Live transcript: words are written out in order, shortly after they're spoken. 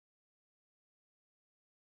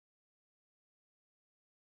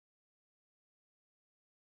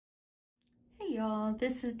Hey y'all,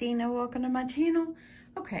 this is Dina. Welcome to my channel.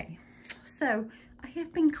 Okay, so I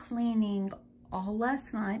have been cleaning all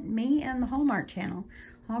last night, me and the Hallmark channel.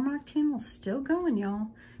 Hallmark channel's still going, y'all.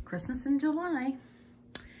 Christmas in July.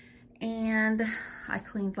 And I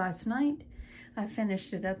cleaned last night. I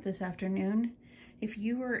finished it up this afternoon. If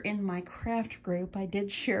you were in my craft group, I did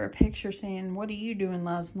share a picture saying, what are you doing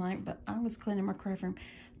last night? But I was cleaning my craft room.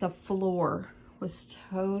 The floor was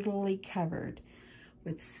totally covered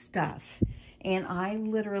with stuff, and I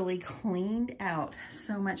literally cleaned out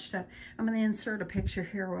so much stuff. I'm going to insert a picture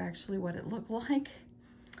here of actually what it looked like.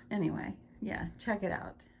 Anyway, yeah, check it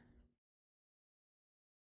out.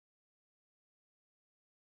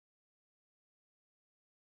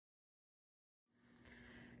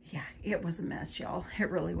 Yeah, it was a mess, y'all. It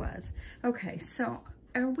really was. Okay, so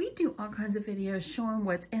we do all kinds of videos showing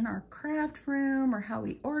what's in our craft room or how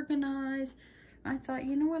we organize. I thought,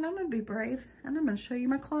 you know what, I'm gonna be brave and I'm gonna show you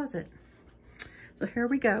my closet. So here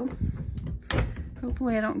we go.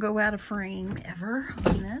 Hopefully I don't go out of frame ever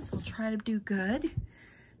on this. I'll try to do good.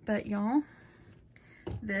 But y'all,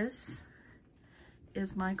 this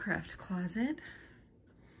is my craft closet.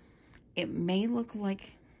 It may look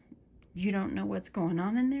like you don't know what's going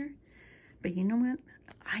on in there, but you know what?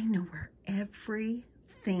 I know where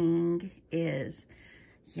everything is.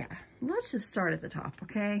 Yeah, let's just start at the top,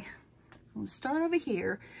 okay? I'll start over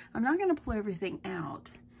here. I'm not going to pull everything out,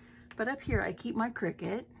 but up here I keep my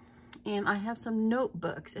Cricut, and I have some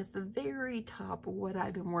notebooks at the very top of what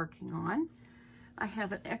I've been working on. I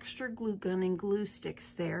have an extra glue gun and glue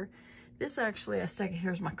sticks there. This actually, I stuck it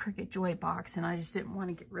here as my Cricut Joy box, and I just didn't want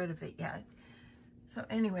to get rid of it yet. So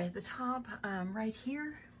anyway, at the top, right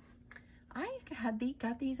here, I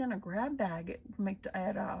got these in a grab bag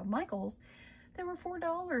at Michael's. They were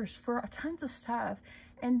 $4 for tons of stuff,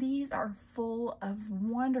 and these are full of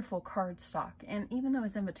wonderful cardstock. And even though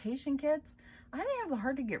it's invitation kits, I didn't have the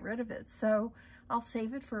heart to get rid of it, so I'll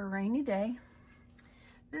save it for a rainy day.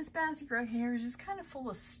 This basket right here is just kind of full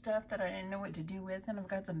of stuff that I didn't know what to do with, and I've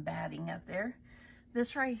got some batting up there.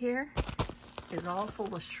 This right here is all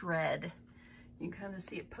full of shred. You can kind of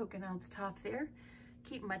see it poking out the top there.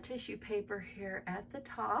 Keep my tissue paper here at the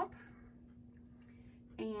top.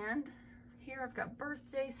 And here I've got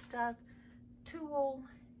birthday stuff, tulle,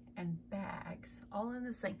 and bags, all in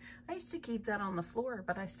this thing. I used to keep that on the floor,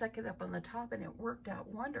 but I stuck it up on the top and it worked out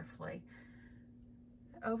wonderfully.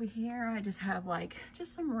 Over here, I just have like,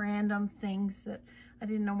 just some random things that I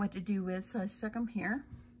didn't know what to do with, so I stuck them here.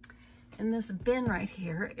 And this bin right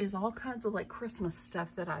here is all kinds of like Christmas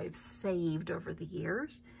stuff that I've saved over the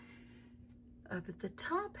years. Up at the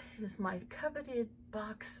top is my coveted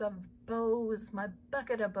box of bows, my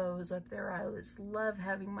bucket of bows up there. I just love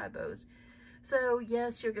having my bows. So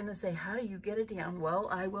yes, you're gonna say, how do you get it down? Well,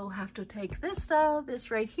 I will have to take this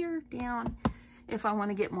right here down if I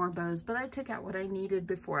wanna get more bows, but I took out what I needed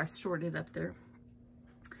before I stored it up there.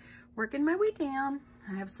 Working my way down,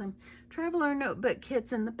 I have some traveler notebook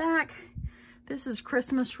kits in the back. This is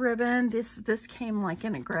Christmas ribbon. This came like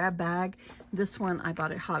in a grab bag. This one I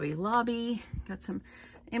bought at Hobby Lobby. Got some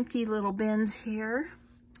empty little bins here.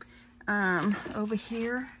 Over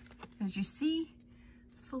here, as you see,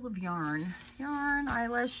 it's full of yarn. Yarn,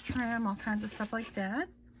 eyelash trim, all kinds of stuff like that.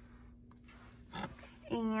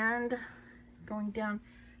 And going down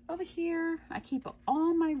over here, I keep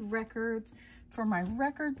all my records for my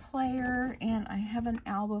record player, and I have an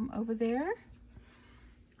album over there.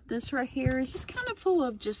 This right here is just kind of full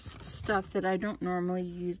of just stuff that I don't normally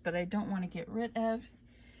use, but I don't want to get rid of.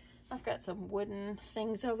 I've got some wooden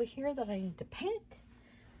things over here that I need to paint.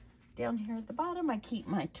 Down here at the bottom, I keep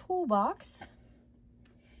my toolbox.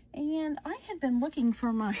 And I had been looking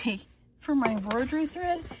for my embroidery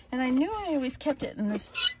thread, and I knew I always kept it in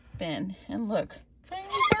this bin. And look, finally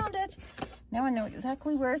found it. Now I know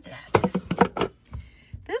exactly where it's at.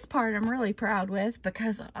 This part I'm really proud with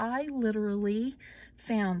because I literally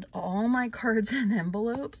found all my cards and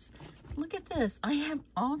envelopes. Look at this. I have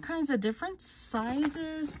all kinds of different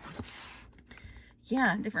sizes.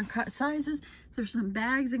 Yeah, different sizes. There's some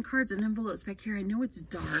bags and cards and envelopes back here. I know it's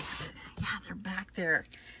dark, but yeah, they're back there.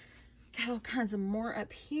 Got all kinds of more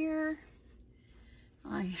up here.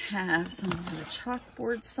 I have some of the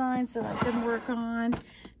chalkboard signs that I can work on.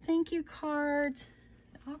 Thank you cards.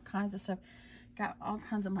 All kinds of stuff. Got all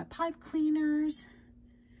kinds of my pipe cleaners,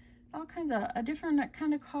 all kinds of different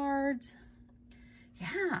kind of cards.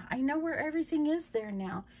 Yeah, I know where everything is there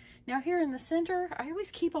now. Now here in the center, I always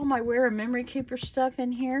keep all my wear and memory keeper stuff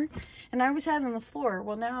in here, and I always had it on the floor.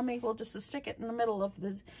 Well, now I'm able just to stick it in the middle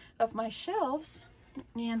of my shelves,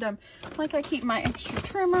 and like I keep my extra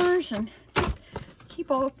trimmers and just keep keep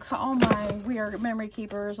all my weird memory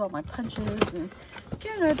keepers, all my punches, and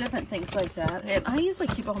you know, different things like that. And I usually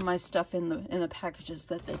keep all my stuff in the packages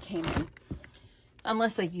that they came in,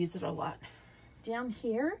 unless I use it a lot. Down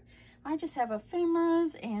here, I just have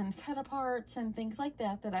ephemeras and cut aparts and things like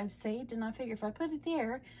that that I've saved, and I figure if I put it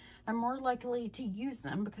there, I'm more likely to use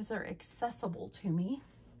them because they're accessible to me.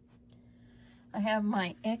 I have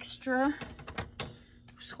my extra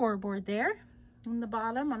scoreboard there on the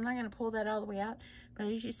bottom. I'm not going to pull that all the way out, but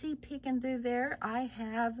as you see peeking through there, I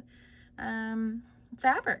have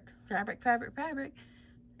fabric.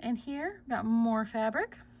 And here, got more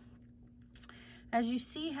fabric. As you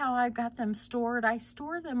see how I've got them stored, I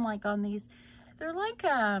store them like on these, they're like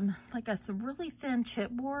a really thin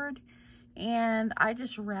chipboard, and I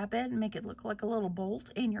just wrap it and make it look like a little bolt,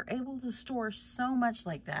 and you're able to store so much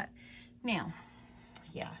like that. Now,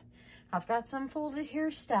 yeah, I've got some folded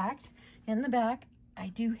here stacked in the back. I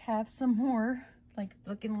do have some more, like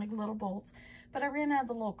looking like little bolts, but I ran out of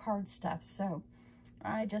the little card stuff, so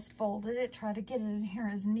I just folded it, try to get it in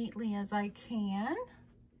here as neatly as I can.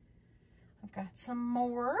 I've got some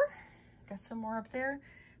more up there,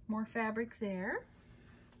 more fabric there.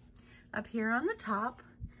 Up here on the top,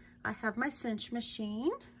 I have my cinch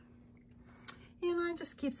machine, and I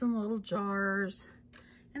just keep some little jars.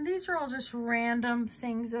 And these are all just random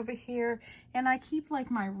things over here. And I keep like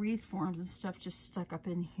my wreath forms and stuff just stuck up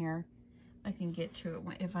in here. I can get to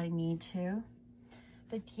it if I need to.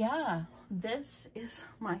 But yeah, this is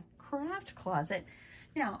my craft closet.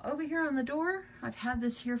 Now, over here on the door, I've had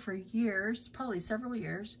this here for years, probably several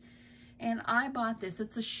years, and I bought this.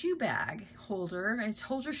 It's a shoe bag holder. It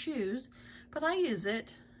holds your shoes, but I use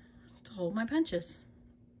it to hold my punches.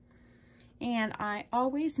 And I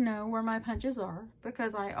always know where my punches are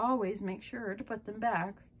because I always make sure to put them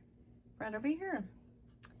back right over here.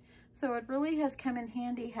 So it really has come in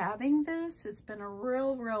handy having this. It's been a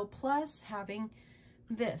real plus having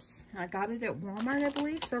this. I got it at Walmart, I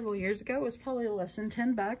believe, several years ago. It was probably less than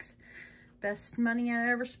 10 bucks. Best money I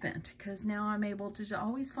ever spent, because now I'm able to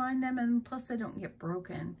always find them, and plus they don't get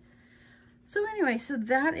broken. So anyway, so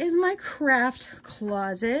that is my craft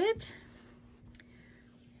closet.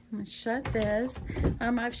 I'm gonna shut this.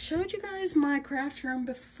 I've showed you guys my craft room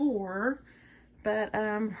before, but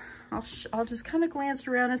I'll just kind of glance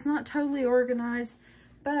around. It's not totally organized,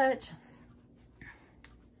 but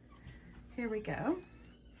here we go.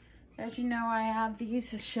 As you know, I have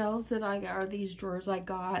these shelves that these drawers I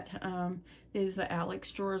got. These are the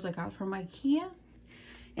Alex drawers I got from IKEA.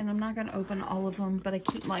 And I'm not going to open all of them, but I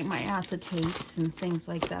keep like my acetates and things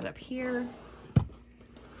like that up here.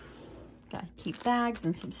 Got to keep bags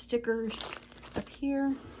and some stickers up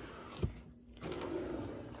here.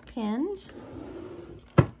 Pins.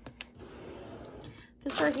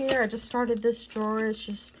 This right here, I just started this drawer. It's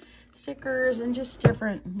just stickers and just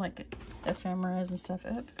different like ephemeras and stuff.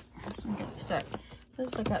 Oh, this one gets stuck.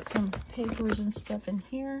 This, I got some papers and stuff in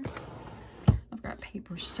here. I've got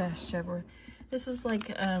paper stashed everywhere. This is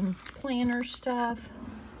like planner stuff,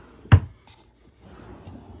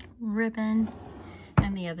 ribbon,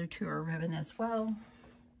 and the other two are ribbon as well.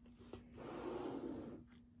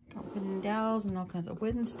 Got wooden dowels and all kinds of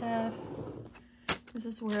wooden stuff. This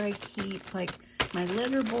is where I keep like my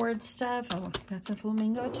litter board stuff. I've got some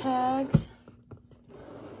flamingo tags,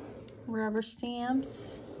 rubber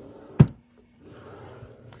stamps,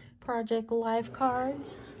 Project Life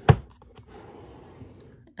cards.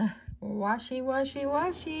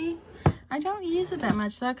 Washi. I don't use it that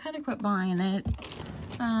much, so I kind of quit buying it.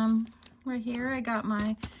 Right here, I got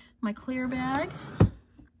my clear bags.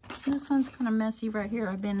 This one's kind of messy right here.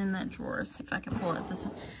 I've been in that drawer. See if I can pull it. This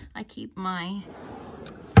one. I keep my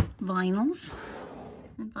vinyls.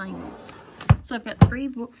 So I've got three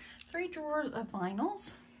drawers of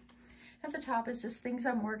vinyls. At the top is just things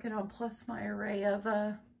I'm working on, plus my array of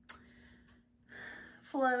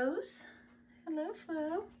flows. Hello,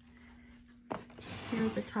 Flo. Here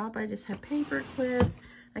at the top, I just have paper clips.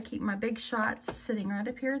 I keep my big shots sitting right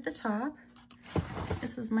up here at the top.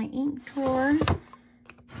 This is my ink drawer.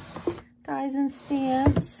 Dies and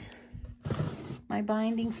stamps. My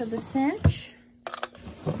binding for the cinch.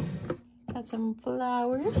 Got some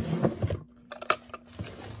flowers.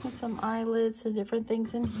 Got some eyelets and different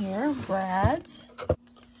things in here. Brads.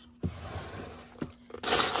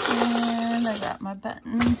 And I got my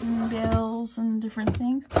buttons and bells and different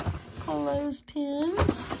things.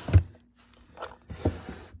 Clothespins.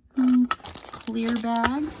 Clear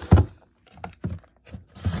bags.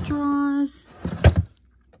 Straws.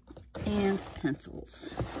 And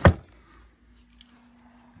pencils.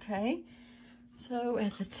 Okay. So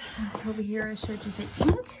at the top over here, I showed you the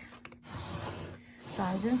ink.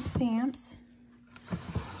 Dies and stamps.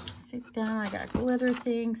 stick down. I got glitter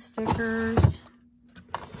things, stickers.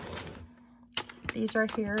 These right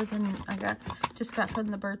here, then I just got from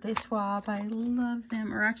the birthday swap. I love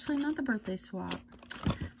them, or actually not the birthday swap.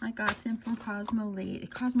 I got them from Cosmo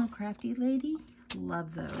Crafty Lady.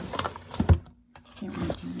 Love those. Can't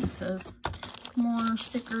wait to use those. More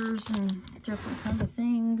stickers and different kinds of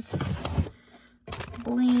things.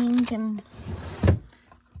 Bling and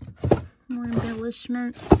more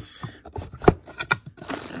embellishments.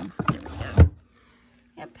 So, there we go.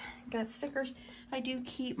 Yep, got stickers. I do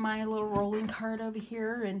keep my little rolling cart over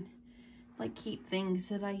here and like keep things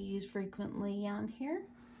that I use frequently on here.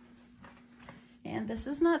 And this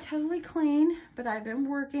is not totally clean, but I've been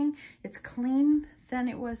working. It's clean than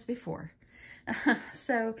it was before.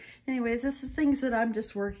 So anyways, this is things that I'm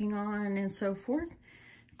just working on and so forth.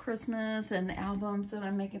 Christmas and the albums that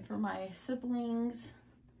I'm making for my siblings.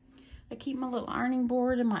 I keep my little ironing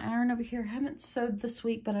board and my iron over here. I haven't sewed this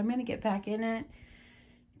week, but I'm going to get back in it.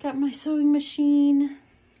 Got my sewing machine.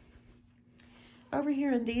 Over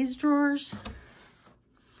here in these drawers,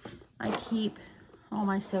 I keep all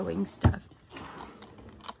my sewing stuff.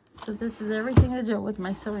 So this is everything to do with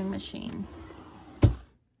my sewing machine.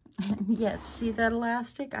 And yes, see that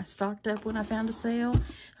elastic? I stocked up when I found a sale,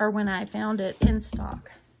 or when I found it in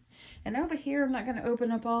stock. And over here, I'm not going to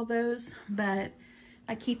open up all those, but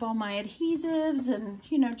I keep all my adhesives and,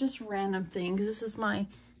 you know, just random things. This is my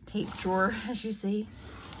tape drawer, as you see.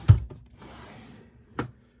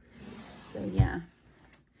 So yeah.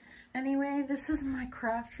 Anyway, this is my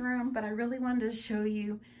craft room, but I really wanted to show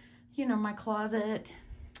you, you know, my closet.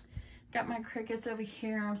 Got my Cricuts over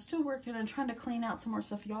here. I'm still working on trying to clean out some more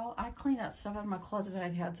stuff. Y'all, I cleaned out stuff out of my closet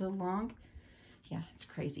I'd had so long. Yeah, it's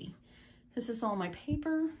crazy. This is all my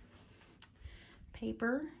paper.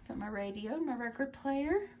 Got my radio, my record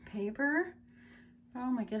player, paper.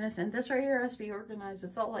 Oh my goodness. And this right here has to be organized.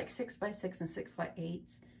 It's all like 6x6 and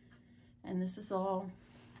 6x8s. And this is all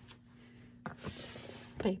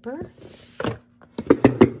paper.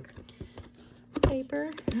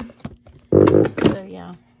 So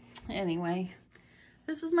yeah. Anyway,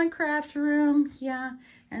 this is my craft room. Yeah.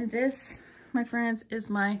 And this, my friends,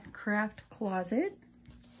 is my craft closet.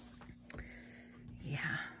 Yeah.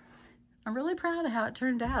 I'm really proud of how it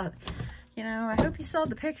turned out. You know, I hope you saw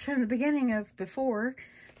the picture in the beginning of before,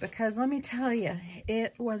 because let me tell you,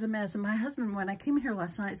 it was a mess. And my husband, when I came here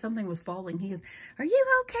last night, something was falling. He goes, "Are you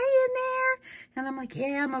okay in there?" And I'm like,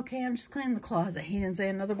 "Yeah, I'm okay. I'm just cleaning the closet." He didn't say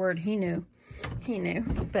another word. He knew. He knew.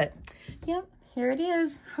 But, yep, here it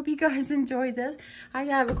is. Hope you guys enjoyed this. I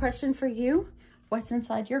have a question for you. What's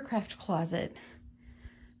inside your craft closet?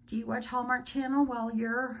 Do you watch Hallmark Channel while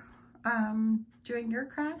you're doing your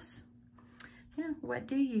crafts? Yeah, what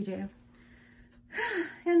do you do?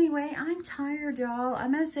 Anyway, I'm tired, y'all.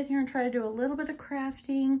 I'm gonna sit here and try to do a little bit of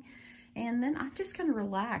crafting, and then I'm just gonna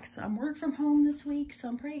relax. I'm work from home this week, so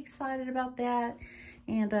I'm pretty excited about that.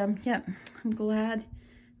 And yep, I'm glad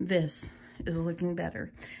this is looking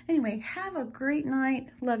better. Anyway, have a great night.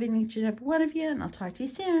 Loving each and every one of you, and I'll talk to you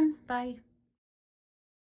soon. Bye.